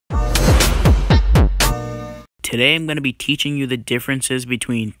Today I'm going to be teaching you the differences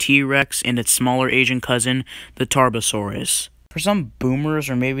between T-Rex and its smaller Asian cousin, the Tarbosaurus. For some boomers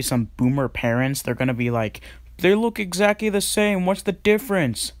or maybe some boomer parents, they're going to be like, they look exactly the same, what's the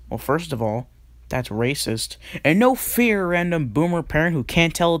difference? Well, first of all, that's racist. And no fear, random boomer parent who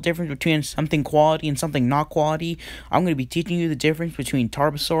can't tell the difference between something quality and something not quality. I'm going to be teaching you the difference between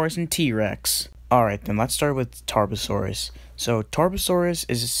Tarbosaurus and T-Rex. Alright then, let's start with Tarbosaurus. So, Tarbosaurus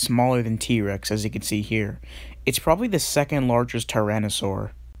is smaller than T-Rex, as you can see here. It's probably the second largest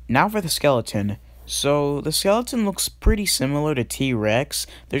tyrannosaur. Now for the skeleton. So, the skeleton looks pretty similar to T-Rex.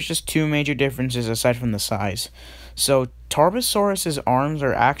 There's just two major differences aside from the size. So, Tarbosaurus's arms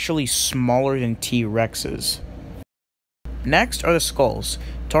are actually smaller than T-Rex's. Next are the skulls.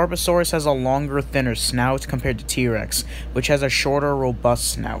 Tarbosaurus has a longer, thinner snout compared to T-Rex, which has a shorter,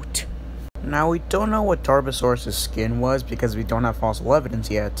 robust snout. Now, we don't know what Tarbosaurus' skin was because we don't have fossil evidence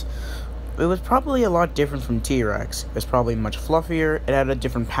yet. It was probably a lot different from T-Rex. It was probably much fluffier, it had a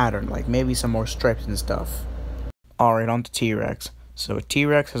different pattern, like maybe some more stripes and stuff. Alright, on to T-Rex. So,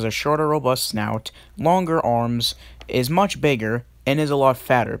 T-Rex has a shorter, robust snout, longer arms, is much bigger, and is a lot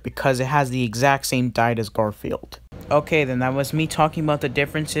fatter because it has the exact same diet as Garfield. Okay, then that was me talking about the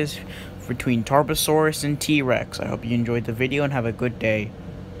differences between Tarbosaurus and T-Rex. I hope you enjoyed the video and have a good day.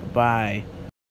 Bye.